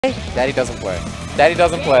Daddy doesn't play. Daddy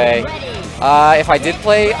doesn't play. If I did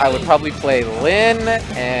play, I would probably play Lin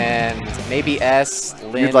and maybe S.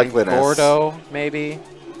 Lin, you'd like Lin Gordo, maybe.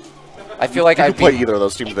 I feel like I'd play either of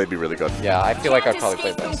those teams. They'd be really good. Yeah, I feel like I'd probably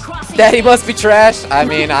play those. Daddy must be trash. I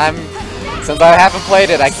mean, since I haven't played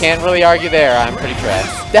it, I can't really argue there. I'm pretty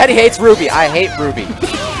trash. Daddy hates Ruby. I hate Ruby.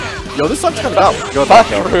 Yo, this song's coming out. Fuck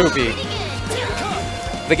Ruby.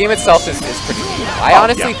 The game itself is pretty cool.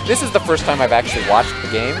 Honestly, this is the first time I've actually watched the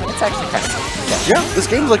game. It's actually kind of cool. Yeah, this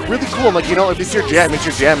game's like really cool. And, like, you know, if it's your jam, it's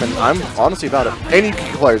your jam. And I'm honestly about it. Any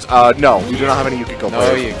Yukiko players? No, we do not have any Yukiko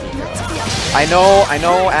players. No Yukiko. I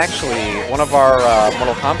know. Actually, one of our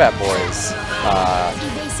Mortal Kombat boys,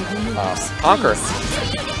 Conquer.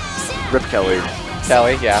 Rip Kelly.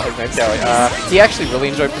 Kelly, yeah, his name's Kelly. He actually really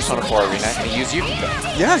enjoyed Persona 4 Arena, and he used Yukiko.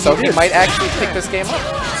 Yeah, so he might actually pick this game up.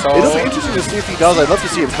 So it'll be interesting to see if he does. I'd love to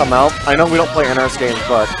see him come out. I know we don't play NRS games,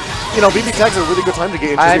 but you know, BBTag's a really good time to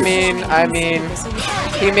get introduced. I mean,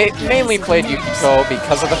 he mainly played Yukiko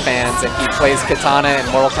because of the fans, and he plays Katana and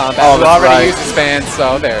Mortal Kombat, who already uses fans,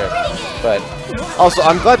 so there. But also,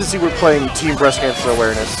 I'm glad to see we're playing Team Breast Cancer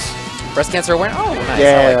Awareness. Breast Cancer Awareness? Oh, nice.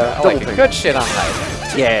 Yeah, I like it. Good shit on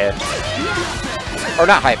hype. Yeah. Or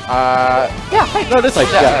not hype. Yeah, hype. No, this hype.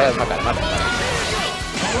 Yeah. My bad.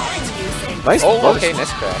 Nice. Oh, okay,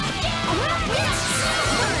 nice crash.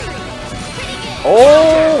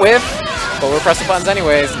 Oh, whiff. But we're pressing buttons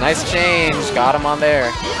anyways. Nice change. Got him on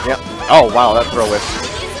there. Yep. Oh, wow, that throw whiff.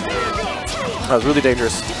 That was really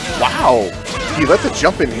dangerous. Wow. He let the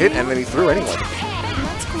jump and hit, and then he threw anyway.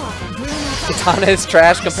 Katana is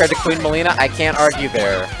trash compared to Queen Melina. I can't argue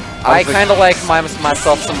there. I kind of like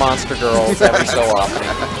myself some monster girls every so often.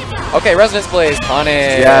 Okay, Resonance Blaze,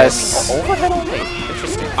 punish. Yes. Overhead only.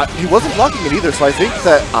 Interesting. He wasn't blocking it either, so I think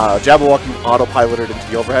that Jabberwocky autopiloted into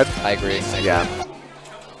the overhead. I agree. Yeah.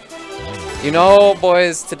 You know,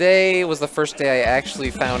 boys, today was the first day I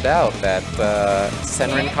actually found out that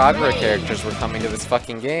Senran Kagura characters were coming to this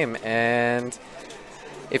fucking game, and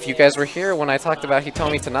if you guys were here when I talked about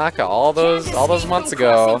Hitomi Tanaka all those months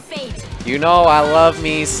ago, you know I love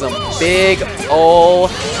me some big ol'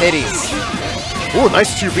 titties. Ooh,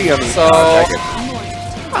 nice 2B on the so jacket.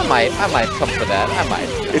 I might come for that. I might.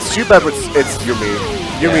 It's too bad, but it's Yumi.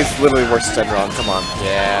 Yumi's literally worse than Senran. Come on.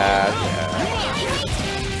 Yeah.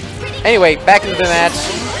 Anyway, back into the match.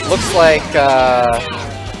 Looks like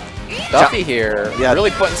Duffy here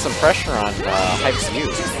really putting some pressure on Hype's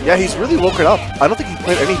youth. Yeah, he's really woken up. I don't think he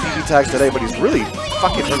played any BBTags today, but he's really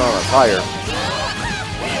fucking turned on fire.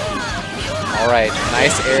 Alright,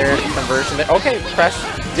 nice air conversion there. Okay, crash.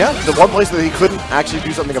 Yeah, the one place that he couldn't actually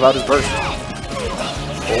do something about his burst.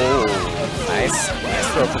 Oh, nice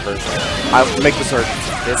throw conversion. I'll make the surge.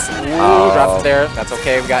 Dropped it there. That's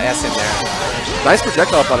okay, we got S in there. Nice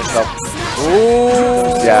projectile punish though.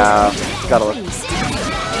 Ooh. Yeah, gotta look.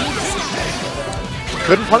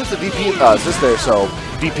 Couldn't punish the DP assist there, so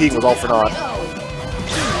DPing was all for naught.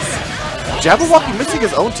 Jabberwocky missing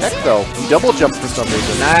his own tech though. He double jumped for some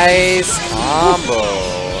reason. Nice combo.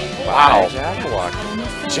 Wow. Jabberwocky.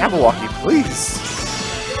 Jabberwocky, please.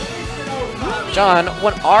 John,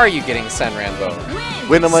 when are you getting Senran though?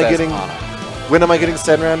 When am I getting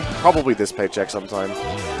Senran? Probably this paycheck sometime.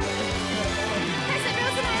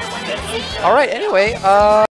 Alright, anyway,